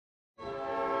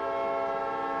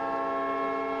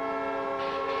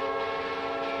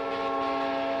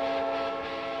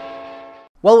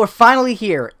Well, we're finally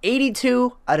here.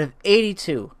 82 out of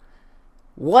 82.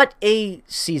 What a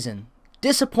season.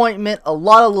 Disappointment, a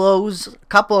lot of lows, a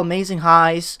couple amazing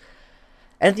highs.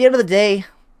 And at the end of the day,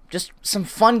 just some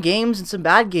fun games and some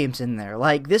bad games in there.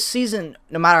 Like, this season,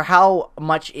 no matter how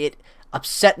much it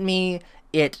upset me,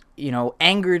 it,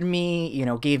 angered me,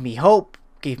 gave me hope,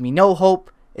 gave me no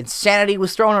hope. Insanity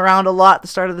was thrown around a lot at the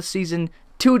start of the season.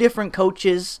 2 different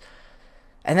coaches.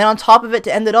 And then on top of it,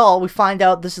 to end it all, we find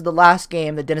out this is the last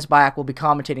game that Dennis Bayak will be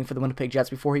commentating for the Winnipeg Jets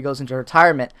before he goes into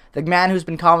retirement. The man who's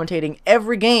been commentating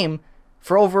every game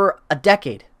for over a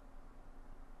decade.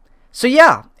 So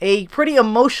yeah, a pretty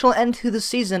emotional end to the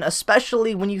season,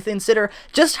 especially when you consider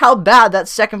just how bad that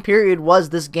second period was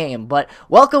this game. But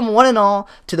welcome one and all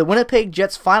to the Winnipeg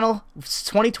Jets final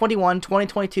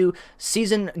 2021-2022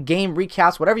 season game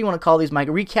recaps, whatever you want to call these, my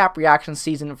recap reaction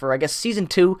season for, I guess, season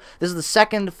 2. This is the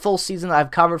second full season that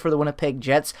I've covered for the Winnipeg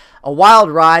Jets. A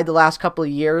wild ride the last couple of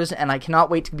years, and I cannot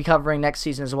wait to be covering next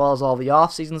season as well as all the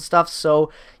off-season stuff.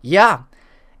 So yeah,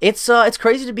 it's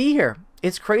crazy to be here.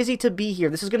 It's crazy to be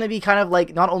here. This is going to be kind of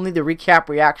like not only the recap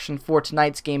reaction for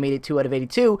tonight's game 82 out of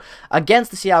 82 against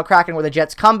the Seattle Kraken, where the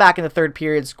Jets come back in the third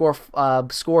period, score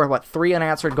 3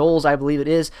 unanswered goals, I believe it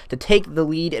is, to take the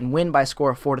lead and win by a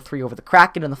score of 4-3 over the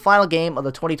Kraken in the final game of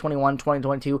the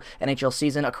 2021-2022 NHL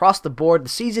season. Across the board, the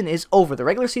season is over. The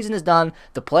regular season is done.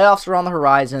 The playoffs are on the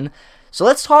horizon. So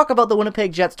let's talk about the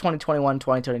Winnipeg Jets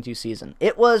 2021-2022 season.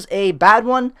 It was a bad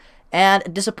one, and a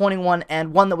disappointing one,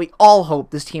 and one that we all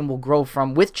hope this team will grow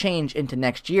from with change into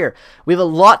next year. We have a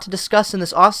lot to discuss in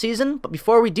this offseason, but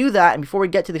before we do that, and before we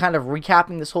get to the kind of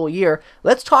recapping this whole year,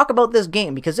 let's talk about this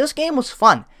game, because this game was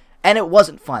fun, and it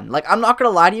wasn't fun. Like, I'm not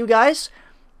going to lie to you guys.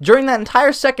 During that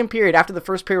entire second period, after the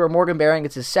first period where Morgan Barron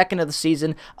gets his second of the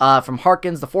season from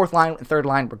Harkins, the fourth line and third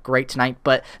line were great tonight.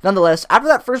 But nonetheless, after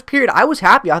that first period, I was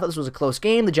happy. I thought this was a close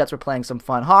game. The Jets were playing some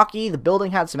fun hockey. The building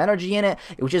had some energy in it.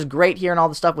 It was just great hearing all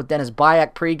the stuff with Dennis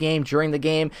Bayak pregame, during the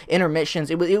game,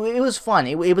 intermissions. It was fun.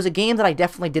 It was a game that I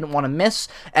definitely didn't want to miss.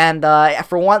 And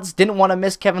for once, didn't want to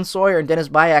miss Kevin Sawyer and Dennis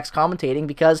Bayak's commentating,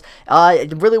 because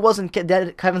it really wasn't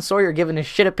Kevin Sawyer giving his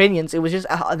shit opinions. It was just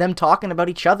them talking about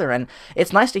each other. And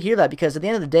it's nice to hear that, because at the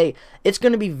end of the day, it's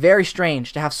going to be very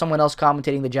strange to have someone else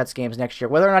commentating the Jets games next year.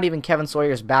 Whether or not even Kevin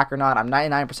Sawyer is back or not, I'm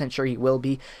 99% sure he will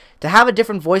be. To have a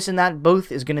different voice in that booth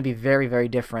is going to be very, very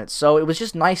different. So it was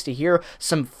just nice to hear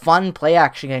some fun play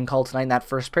action getting called tonight in that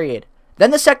first period.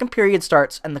 Then the second period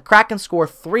starts, and the Kraken score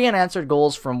 3 unanswered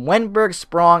goals from Wenberg,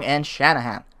 Sprong, and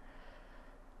Shanahan.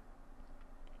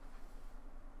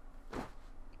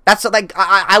 That's like,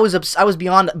 I was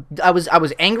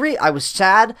angry, I was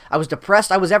sad, I was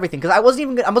depressed, I was everything, because I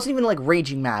wasn't even like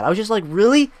raging mad. I was just like,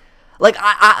 really? Like,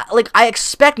 I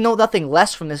expect nothing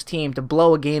less from this team to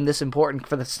blow a game this important,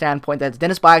 for the standpoint that it's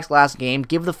Dennis Bayak's last game.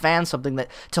 Give the fans something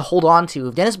to hold on to.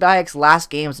 If Dennis Bayak's last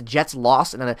game is the Jets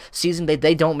lost in a season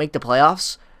they don't make the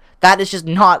playoffs, that is just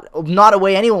not a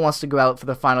way anyone wants to go out for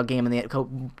the final game in the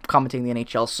commentating the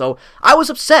NHL. So I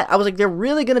was upset. I was like, they're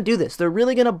really going to do this. They're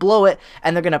really going to blow it,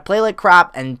 and they're going to play like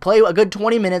crap and play a good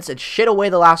 20 minutes and shit away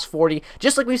the last 40,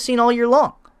 just like we've seen all year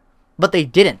long. But they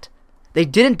didn't. They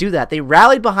didn't do that. They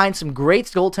rallied behind some great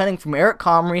goaltending from Eric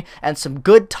Comrie and some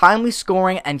good timely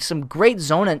scoring and some great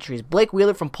zone entries. Blake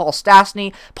Wheeler from Paul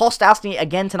Stastny. Paul Stastny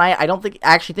again tonight. I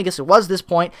actually think it was this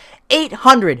point.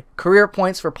 800 career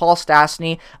points for Paul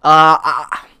Stastny.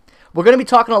 We're going to be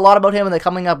talking a lot about him in the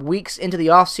coming up weeks into the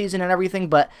offseason and everything,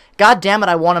 but god damn it,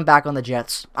 I want him back on the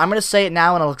Jets. I'm going to say it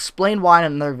now, and I'll explain why in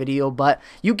another video, but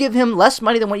you give him less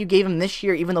money than what you gave him this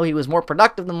year, even though he was more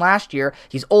productive than last year.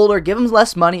 He's older, give him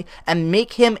less money, and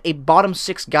make him a bottom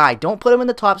 6 guy. Don't put him in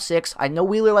the top 6. I know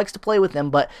Wheeler likes to play with him,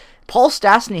 but Paul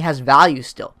Stastny has value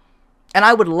still. And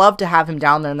I would love to have him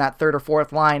down there in that third or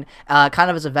fourth line, kind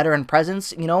of as a veteran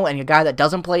presence, and a guy that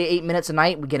doesn't play 8 minutes a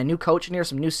night. We get a new coach in here,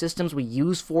 some new systems. We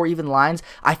use 4 even lines.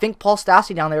 I think Paul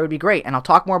Stastny down there would be great, and I'll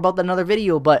talk more about that in another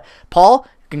video. But Paul,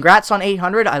 congrats on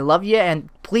 800. I love you, and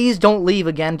please don't leave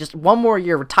again. Just one more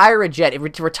year. Retire a Jet. Either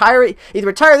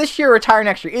retire this year or retire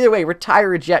next year. Either way,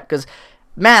 retire a Jet, because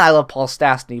man, I love Paul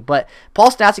Stastny. But Paul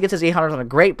Stastny gets his 800 on a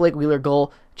great Blake Wheeler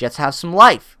goal. Jets have some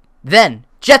life. Then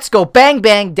Jets go bang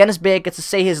bang. Dennis Bayak gets to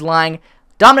say his line.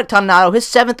 Dominic Toninato, his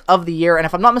 7th of the year, and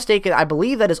if I'm not mistaken, I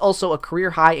believe that is also a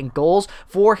career high in goals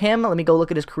for him. Let me go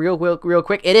look at his career real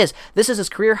quick. It is. This is his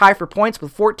career high for points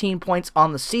with 14 points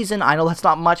on the season. I know that's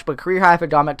not much, but career high for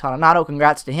Dominic Toninato.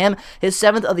 Congrats to him. His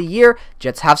 7th of the year.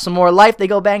 Jets have some more life. They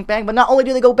go bang bang, but not only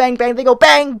do they go bang bang, they go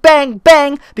bang bang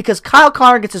bang, because Kyle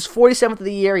Connor gets his 47th of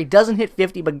the year. He doesn't hit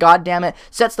 50, but goddamn it,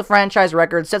 sets the franchise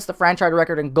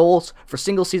record in goals for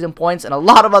single season points and a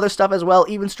lot of other stuff as well,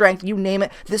 even strength, you name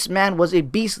it. This man was a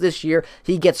beast this year.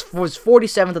 He gets his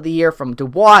 47th of the year from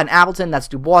Dubois and Appleton. That's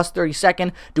Dubois'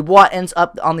 32nd. Dubois ends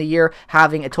up on the year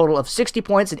having a total of 60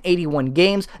 points in 81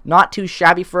 games. Not too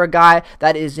shabby for a guy.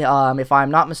 That is, if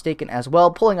I'm not mistaken as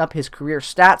well, pulling up his career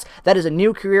stats, that is a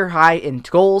new career high in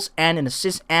goals and in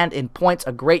assists and in points.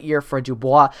 A great year for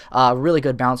Dubois. Really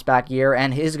good bounce back year,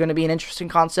 and is going to be an interesting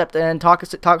concept and talk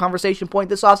conversation point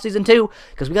this offseason too,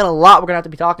 because we got a lot we're going to have to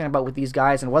be talking about with these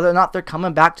guys and whether or not they're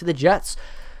coming back to the Jets.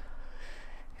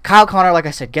 Kyle Connor, like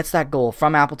I said, gets that goal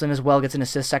from Appleton as well, gets an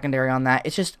assist secondary on that.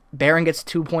 It's just Barron gets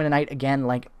 2 point a night again.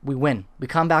 Like, we win. We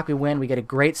come back, we win. We get a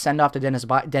great send-off to Dennis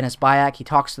Bayak. He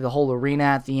talks to the whole arena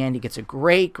at the end. He gets a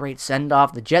great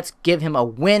send-off. The Jets give him a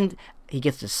win. He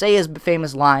gets to say his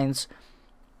famous lines,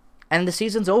 and the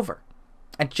season's over.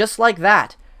 And just like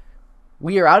that,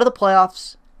 we are out of the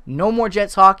playoffs. No more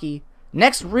Jets hockey.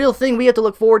 Next real thing we have to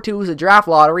look forward to is a draft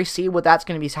lottery, see what that's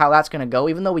going to be, how that's going to go,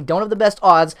 even though we don't have the best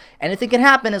odds. Anything can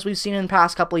happen, as we've seen in the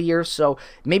past couple of years, so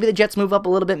maybe the Jets move up a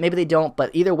little bit, maybe they don't, but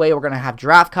either way, we're going to have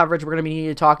draft coverage we're going to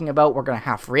be talking about, we're going to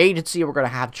have free agency, we're going to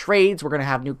have trades, we're going to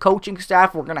have new coaching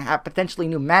staff, we're going to have potentially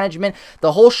new management,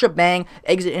 the whole shebang.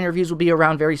 Exit interviews will be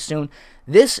around very soon.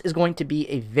 This is going to be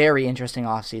a very interesting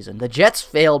offseason. The Jets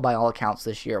failed by all accounts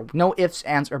this year. No ifs,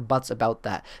 ands, or buts about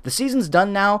that. The season's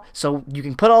done now, so you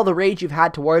can put all the rage you've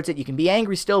had towards it. You can be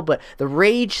angry still, but the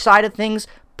rage side of things,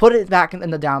 put it back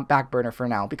in the back burner for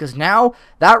now, because now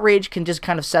that rage can just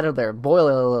kind of settle there, boil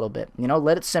it a little bit,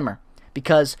 let it simmer,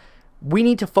 because we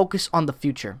need to focus on the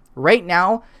future. Right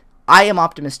now, I am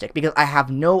optimistic because I have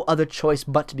no other choice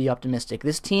but to be optimistic.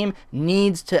 This team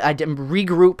needs to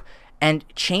regroup and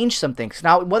change some things.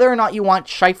 Now, whether or not you want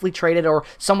Scheifele traded or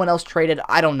someone else traded,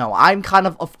 I don't know. I'm kind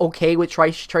of okay with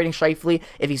trading Scheifele.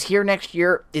 If he's here next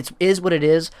year, it is what it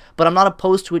is, but I'm not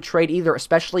opposed to a trade either,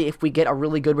 especially if we get a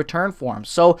really good return for him.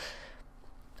 So,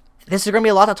 this is going to be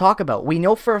a lot to talk about. We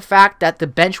know for a fact that the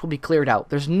bench will be cleared out.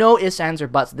 There's no ifs, ands, or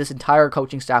buts. This entire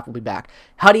coaching staff will be back.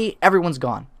 Huddy, everyone's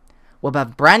gone. We'll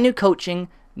have brand new coaching,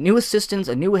 new assistants,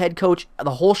 a new head coach,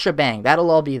 the whole shebang. That'll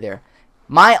all be there.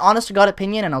 My honest-to-God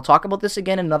opinion, and I'll talk about this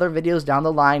again in other videos down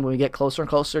the line when we get closer and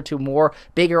closer to more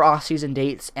bigger off-season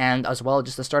dates and as well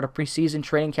just the start of preseason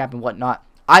training camp and whatnot,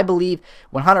 I believe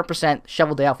 100%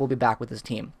 Shovel Day Off will be back with this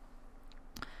team.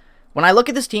 When I look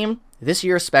at this team, this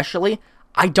year especially,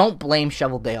 I don't blame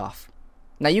Shovel Day Off.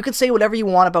 Now, you can say whatever you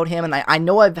want about him, and I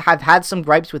know I've had some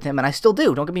gripes with him, and I still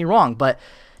do, don't get me wrong, but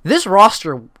this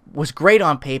roster was great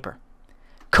on paper.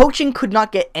 Coaching could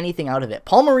not get anything out of it.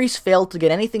 Paul Maurice failed to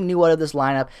get anything new out of this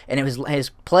lineup, and it was his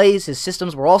plays, his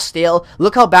systems were all stale.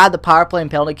 Look how bad the power play and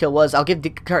penalty kill was. I'll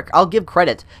give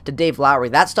credit to Dave Lowry.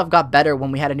 That stuff got better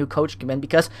when we had a new coach come in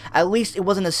because at least it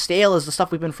wasn't as stale as the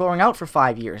stuff we've been throwing out for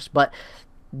 5 years. But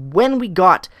when we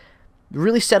got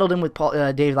really settled in with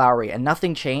Dave Lowry and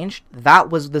nothing changed, that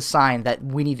was the sign that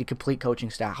we need a complete coaching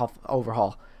staff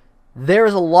overhaul. There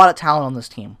is a lot of talent on this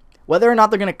team. Whether or not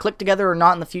they're going to click together or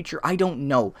not in the future, I don't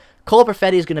know. Cole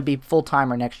Perfetti is going to be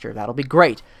full-timer next year. That'll be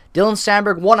great. Dylan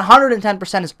Sandberg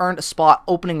 110% has earned a spot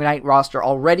opening night roster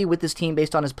already with this team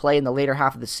based on his play in the later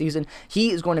half of the season.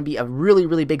 He is going to be a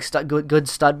really big good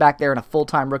stud back there in a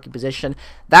full-time rookie position.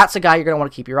 That's a guy you're going to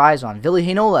want to keep your eyes on. Ville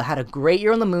Heinola had a great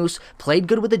year on the Moose, played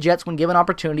good with the Jets when given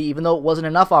opportunity, even though it wasn't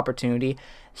enough opportunity.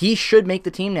 He should make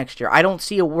the team next year. I don't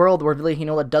see a world where Ville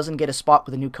Heinola doesn't get a spot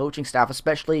with a new coaching staff,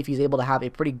 especially if he's able to have a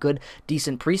pretty good,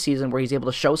 decent preseason where he's able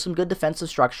to show some good defensive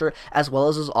structure as well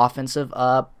as his offensive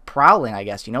prowling, I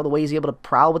guess. The way he's able to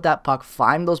prowl with that puck,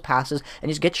 find those passes,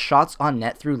 and just get shots on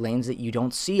net through lanes that you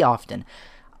don't see often.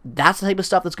 That's the type of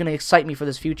stuff that's going to excite me for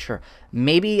this future.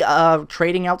 Maybe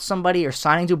trading out somebody or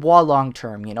signing Dubois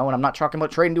long-term, and I'm not talking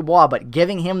about trading Dubois, but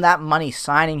giving him that money,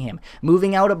 signing him,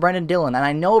 moving out of Brendan Dillon. And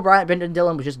I know Brendan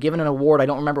Dillon was just given an award. I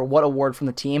don't remember what award from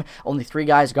the team. Only 3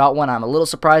 guys got one. I'm a little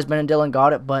surprised Brendan Dillon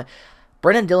got it, but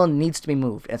Brendan Dillon needs to be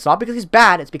moved. And it's not because he's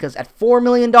bad, it's because at $4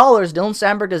 million, Dylan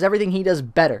Sandberg does everything he does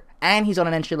better. And he's on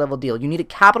an entry-level deal. You need to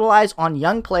capitalize on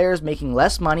young players making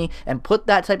less money and put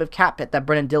that type of cap hit that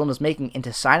Brendan Dillon was making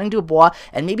into signing Dubois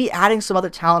and maybe adding some other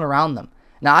talent around them.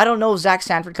 Now, I don't know if Zach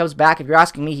Sanford comes back. If you're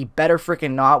asking me, he better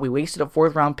freaking not. We wasted a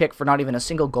 4th-round pick for not even a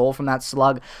single goal from that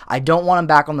slug. I don't want him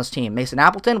back on this team. Mason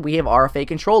Appleton, we have RFA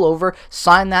control over.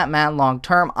 Sign that man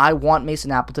long-term. I want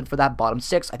Mason Appleton for that bottom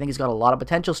 6. I think he's got a lot of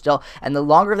potential still. And the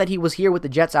longer that he was here with the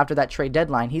Jets after that trade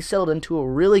deadline, he settled into a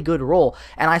really good role.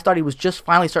 And I thought he was just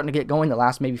finally starting to get going the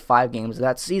last maybe 5 games of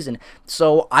that season.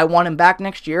 So I want him back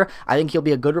next year. I think he'll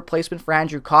be a good replacement for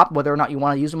Andrew Kopp, whether or not you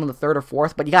want to use him in the 3rd or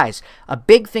 4th. But guys, a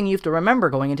big thing you have to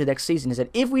remember going into next season is that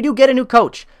if we do get a new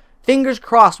coach, Fingers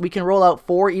crossed we can roll out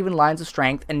 4 even lines of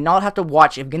strength and not have to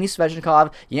watch Evgeny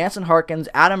Svechnikov, Jansen Harkins,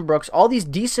 Adam Brooks, all these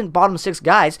decent bottom 6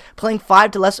 guys playing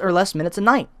 5 to less minutes a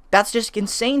night. That's just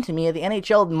insane to me at the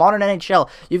NHL, modern NHL.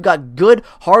 You've got good,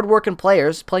 hard-working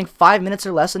players playing 5 minutes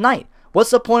or less a night. What's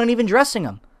the point in even dressing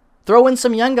them? Throw in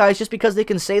some young guys just because they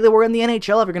can say they were in the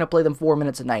NHL if you're going to play them 4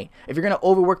 minutes a night. If you're going to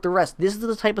overwork the rest. This is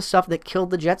the type of stuff that killed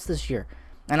the Jets this year.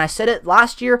 And I said it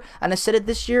last year, and I said it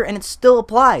this year, and it still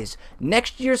applies.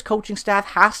 Next year's coaching staff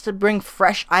has to bring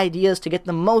fresh ideas to get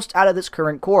the most out of this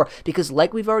current core. Because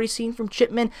like we've already seen from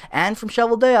Chipman and from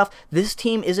Cheveldayoff, this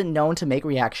team isn't known to make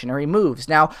reactionary moves.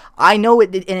 Now, I know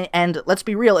it, and let's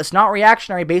be real, it's not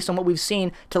reactionary based on what we've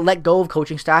seen to let go of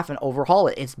coaching staff and overhaul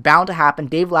it. It's bound to happen.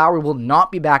 Dave Lowry will not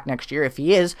be back next year. If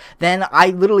he is, then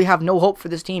I literally have no hope for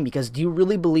this team. Because do you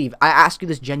really believe, I ask you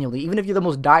this genuinely, even if you're the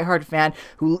most diehard fan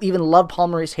who even loved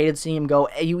Palmer, hated seeing him go,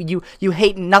 you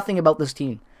hate nothing about this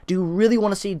team. Do you really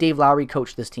want to see Dave Lowry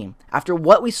coach this team? After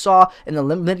what we saw in the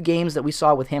limited games that we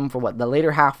saw with him for the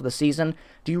later half of the season,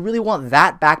 do you really want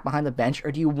that back behind the bench,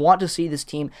 or do you want to see this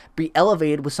team be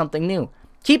elevated with something new?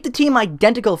 Keep the team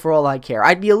identical for all I care.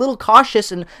 I'd be a little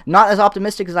cautious and not as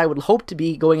optimistic as I would hope to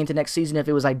be going into next season if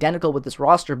it was identical with this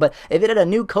roster, but if it had a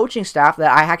new coaching staff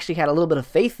that I actually had a little bit of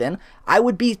faith in, I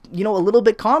would be, a little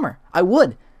bit calmer. I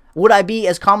would. Would I be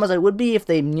as calm as I would be if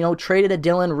they, traded a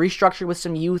Dillon, restructured with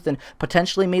some youth, and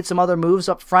potentially made some other moves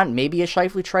up front? Maybe a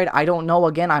Scheifele trade? I don't know.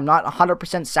 Again, I'm not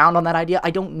 100% sound on that idea.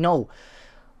 I don't know.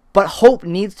 But hope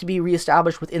needs to be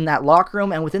reestablished within that locker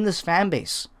room and within this fan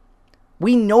base.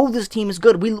 We know this team is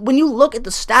good. When you look at the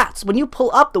stats, when you pull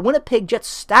up the Winnipeg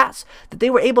Jets stats that they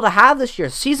were able to have this year,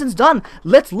 season's done.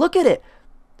 Let's look at it.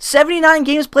 79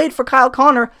 games played for Kyle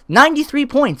Connor, 93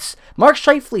 points. Mark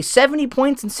Scheifele, 70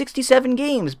 points in 67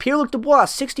 games. Pierre-Luc Dubois,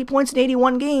 60 points in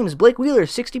 81 games. Blake Wheeler,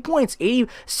 60 points,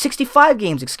 65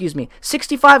 games,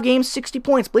 65 games, 60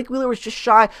 points. Blake Wheeler was just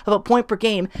shy of a point per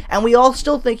game, and we all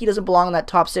still think he doesn't belong in that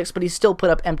top 6, but he still put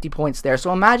up empty points there.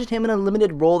 So imagine him in a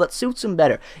limited role that suits him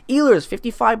better. Ehlers,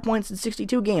 55 points in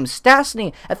 62 games.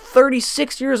 Stastny, at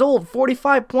 36 years old,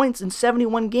 45 points in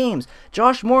 71 games.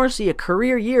 Josh Morrissey, a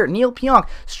career year. Neil Pionk,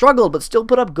 struggled but still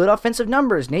put up good offensive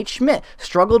numbers. Nate Schmidt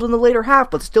struggled in the later half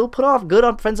but still put off good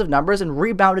offensive numbers and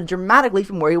rebounded dramatically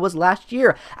from where he was last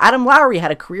year. Adam Lowry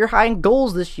had a career high in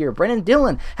goals this year. Brendan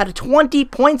Dillon had 20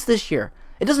 points this year.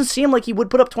 It doesn't seem like he would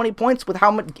put up 20 points with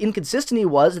how much inconsistent he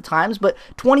was at times, but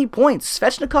 20 points.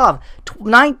 Svechnikov,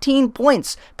 19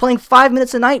 points, playing 5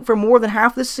 minutes a night for more than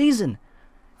half this season.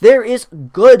 There is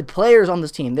good players on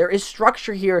this team. There is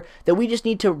structure here that we just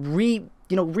need to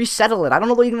resettle it. I don't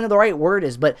know what even the right word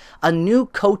is, but a new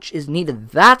coach is needed.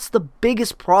 That's the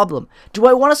biggest problem. Do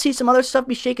I want to see some other stuff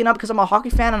be shaken up because I'm a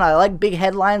hockey fan and I like big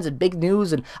headlines and big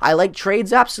news and I like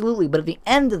trades? Absolutely. But at the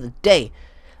end of the day,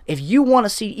 if you want to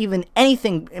see even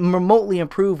anything remotely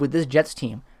improve with this Jets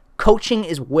team, coaching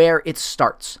is where it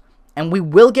starts. And we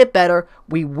will get better.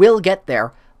 We will get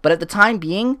there. But at the time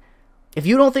being, if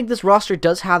you don't think this roster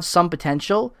does have some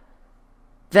potential,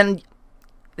 then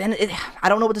I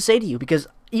don't know what to say to you, because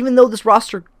even though this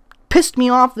roster pissed me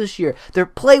off this year, their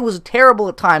play was terrible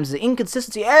at times, the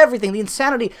inconsistency, everything, the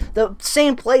insanity, the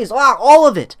same plays, all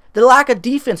of it, the lack of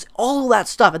defense, all that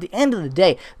stuff, at the end of the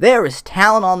day, there is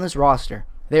talent on this roster.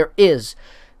 There is.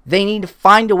 They need to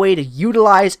find a way to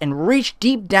utilize and reach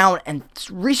deep down and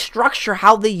restructure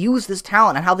how they use this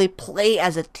talent and how they play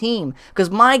as a team. Because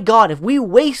my God, if we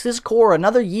waste this core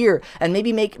another year and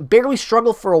maybe barely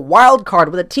struggle for a wild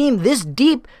card with a team this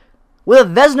deep, with a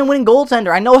Vezina winning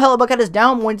goaltender. I know Hellebuck had his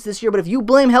down points this year, but if you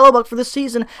blame Hellebuck for this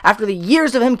season after the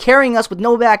years of him carrying us with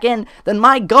no back end, then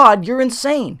my God, you're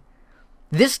insane.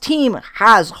 This team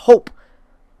has hope.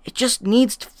 It just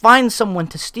needs to find someone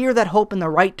to steer that hope in the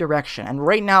right direction. And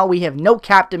right now, we have no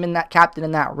captain in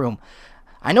that room.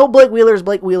 I know Blake Wheeler is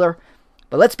Blake Wheeler,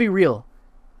 but let's be real.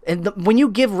 And when you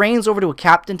give reins over to a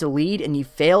captain to lead and he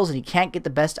fails and he can't get the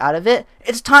best out of it,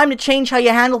 it's time to change how you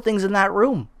handle things in that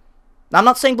room. Now, I'm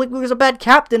not saying Blake Wheeler's a bad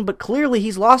captain, but clearly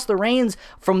he's lost the reins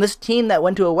from this team that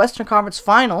went to a Western Conference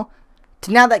final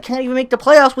to now that can't even make the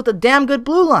playoffs with a damn good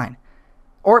blue line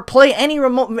or play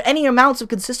any amounts of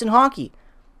consistent hockey.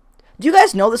 Do you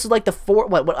guys know this is like I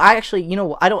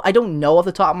don't know off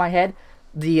the top of my head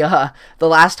the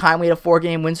last time we had a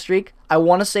 4-game win streak. I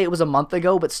want to say it was a month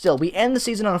ago, but still, we end the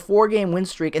season on a 4-game win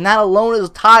streak, and that alone is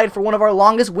tied for one of our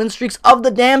longest win streaks of the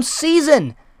damn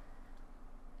season.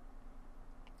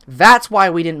 That's why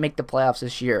we didn't make the playoffs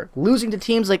this year. Losing to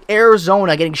teams like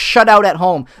Arizona, getting shut out at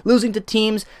home, losing to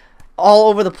teams all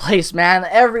over the place, man.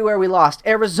 Everywhere we lost.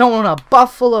 Arizona,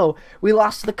 Buffalo. We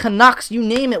lost to the Canucks. You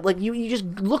name it. Like you just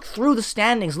look through the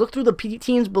standings. Look through the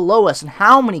teams below us and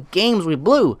how many games we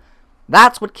blew.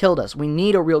 That's what killed us. We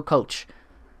need a real coach.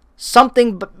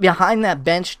 Something behind that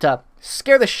bench to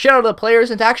scare the shit out of the players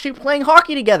into actually playing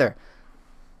hockey together.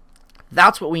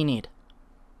 That's what we need.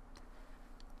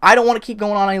 I don't want to keep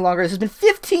going on any longer. This has been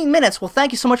 15 minutes. Well,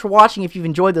 thank you so much for watching if you've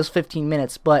enjoyed those 15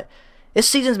 minutes. But this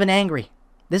season's been angry.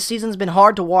 This season's been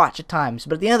hard to watch at times.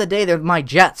 But at the end of the day, they're my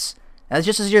Jets. That's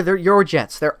just as they're your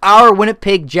Jets. They're our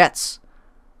Winnipeg Jets.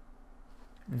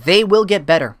 They will get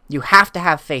better. You have to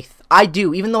have faith. I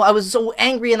do. Even though I was so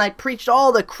angry and I preached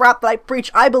all the crap that I preach,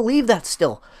 I believe that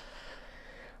still.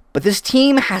 But this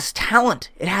team has talent.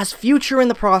 It has future in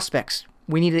the prospects.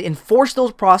 We need to enforce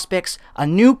those prospects, a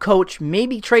new coach,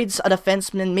 maybe trade a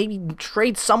defenseman, maybe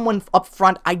trade someone up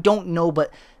front. I don't know,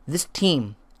 but this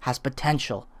team has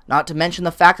potential. Not to mention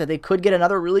the fact that they could get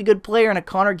another really good player in a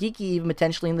Connor Geekie even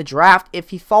potentially in the draft if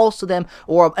he falls to them,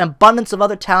 or an abundance of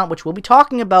other talent, which we'll be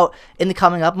talking about in the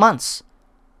coming up months.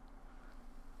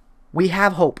 We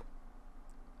have hope.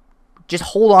 Just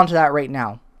hold on to that right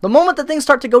now. The moment that things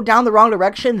start to go down the wrong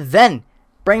direction, then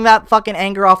bring that fucking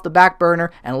anger off the back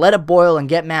burner and let it boil and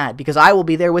get mad, because I will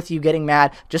be there with you getting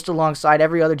mad just alongside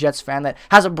every other Jets fan that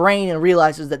has a brain and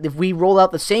realizes that if we roll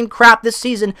out the same crap this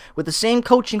season with the same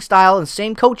coaching style and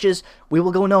same coaches, we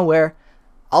will go nowhere.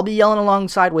 I'll be yelling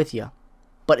alongside with you.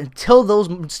 But until those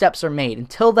steps are made,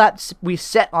 until that we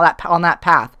set on that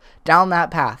path, down that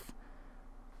path,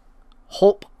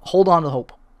 hold on to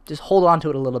hope. Just hold on to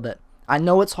it a little bit. I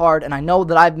know it's hard, and I know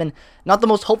that I've been not the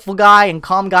most hopeful guy and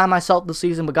calm guy myself this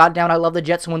season, but goddamn, I love the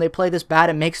Jets, and when they play this bad,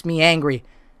 it makes me angry.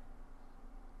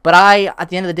 But at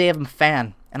the end of the day, I'm a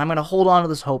fan, and I'm going to hold on to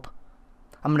this hope.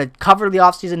 I'm going to cover the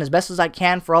offseason as best as I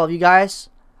can for all of you guys.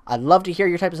 I'd love to hear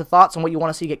your types of thoughts on what you want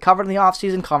to see get covered in the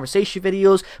offseason, conversation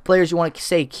videos, players you want to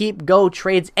say keep, go,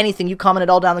 trades, anything. You comment it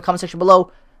all down in the comment section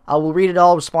below. I will read it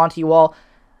all, respond to you all.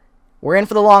 We're in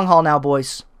for the long haul now,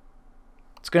 boys.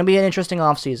 It's going to be an interesting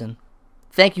offseason.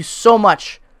 Thank you so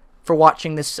much for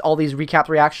watching all these recap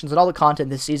reactions and all the content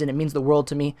this season. It means the world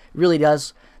to me. It really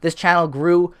does. This channel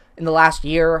grew in the last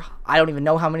year. I don't even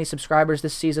know how many subscribers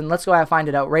this season. Let's go find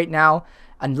it out right now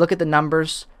and look at the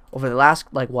numbers over the last,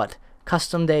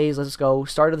 custom days. Let's go.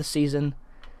 Start of the season.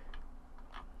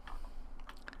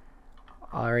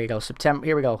 There you go. September.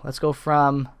 Here we go. Let's go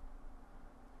from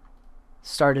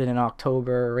started in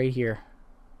October right here.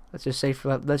 Let's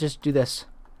just do this.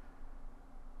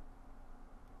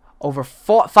 Over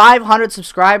 500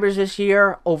 subscribers this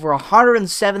year. Over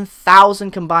 107,000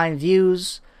 combined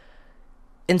views.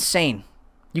 Insane.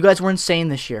 You guys were insane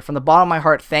this year. From the bottom of my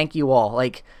heart, thank you all.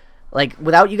 Like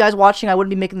without you guys watching, I wouldn't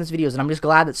be making these videos. And I'm just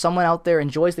glad that someone out there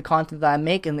enjoys the content that I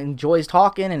make and enjoys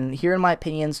talking and hearing my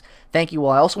opinions. Thank you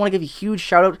all. I also want to give a huge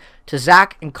shout out to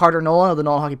Zach and Carter Nolan of the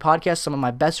Nolan Hockey Podcast. Some of my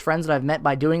best friends that I've met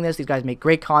by doing this. These guys make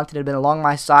great content. Have been along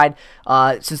my side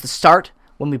since the start.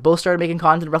 When we both started making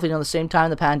content roughly around the same time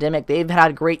in the pandemic. They've had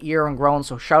a great year and grown,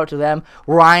 so shout out to them.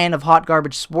 Ryan of Hot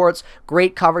Garbage Sports,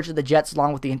 great coverage of the Jets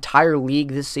along with the entire league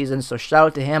this season, so shout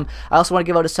out to him. I also want to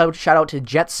give out a shout out to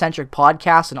Jet-Centric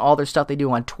Podcasts and all their stuff they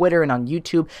do on Twitter and on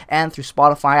YouTube and through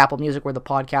Spotify, Apple Music, where the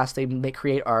podcasts they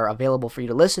create are available for you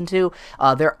to listen to.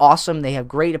 They're awesome. They have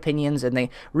great opinions, and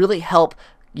they really help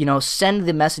send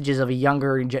the messages of a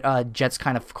younger Jets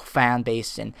kind of fan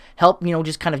base and help,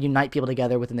 just kind of unite people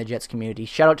together within the Jets community.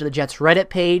 Shout out to the Jets Reddit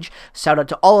page. Shout out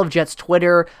to all of Jets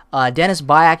Twitter. Dennis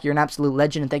Bayak, you're an absolute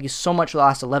legend, and thank you so much for the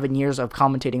last 11 years of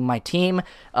commentating my team.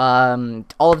 All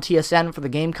of TSN for the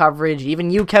game coverage. Even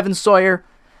you, Kevin Sawyer.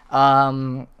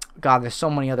 God, there's so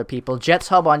many other people. Jets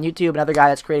Hub on YouTube, another guy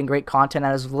that's creating great content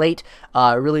as of late.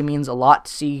 It really means a lot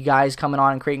to see guys coming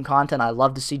on and creating content. I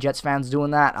love to see Jets fans doing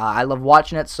that. I love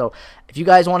watching it. So if you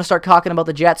guys want to start talking about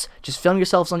the Jets, just film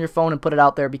yourselves on your phone and put it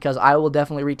out there, because I will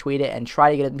definitely retweet it and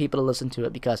try to get people to listen to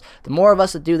it, because the more of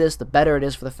us that do this, the better it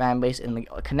is for the fan base and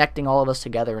connecting all of us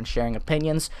together and sharing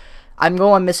opinions. I'm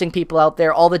going missing people out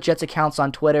there. All the Jets accounts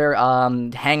on Twitter. Oh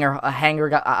my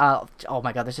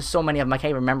God, there's just so many of them. I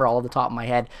can't even remember all off the top of my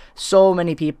head. So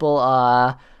many people.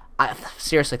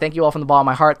 Seriously, thank you all from the bottom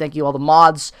of my heart. Thank you all the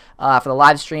mods for the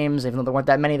live streams, even though there weren't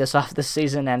that many this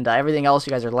season, and everything else.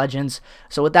 You guys are legends.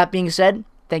 So with that being said,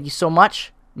 thank you so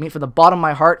much. I mean, from the bottom of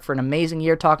my heart, for an amazing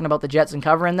year talking about the Jets and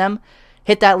covering them.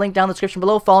 Hit that link down in the description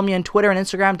below. Follow me on Twitter and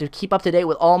Instagram to keep up to date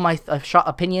with all my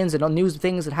opinions and news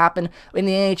things that happen in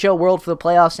the NHL world for the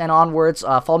playoffs and onwards.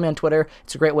 Follow me on Twitter.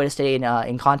 It's a great way to stay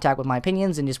in contact with my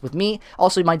opinions and just with me.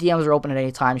 Also, my DMs are open at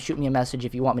any time. Shoot me a message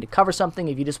if you want me to cover something,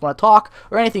 if you just want to talk,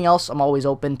 or anything else. I'm always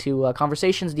open to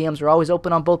conversations. DMs are always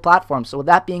open on both platforms. So with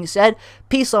that being said,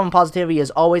 peace, love, and positivity as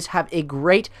always. Have a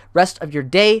great rest of your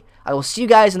day. I will see you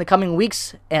guys in the coming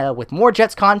weeks with more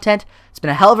Jets content. It's been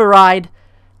a hell of a ride.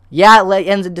 Yeah, it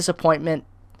ends in disappointment,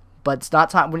 but it's not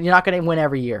time. You're not going to win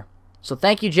every year. So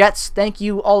thank you, Jets. Thank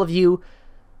you, all of you.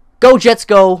 Go, Jets,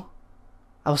 go.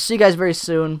 I will see you guys very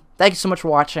soon. Thank you so much for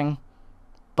watching.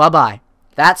 Bye-bye.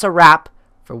 That's a wrap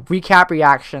for Recap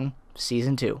Reaction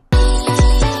Season 2.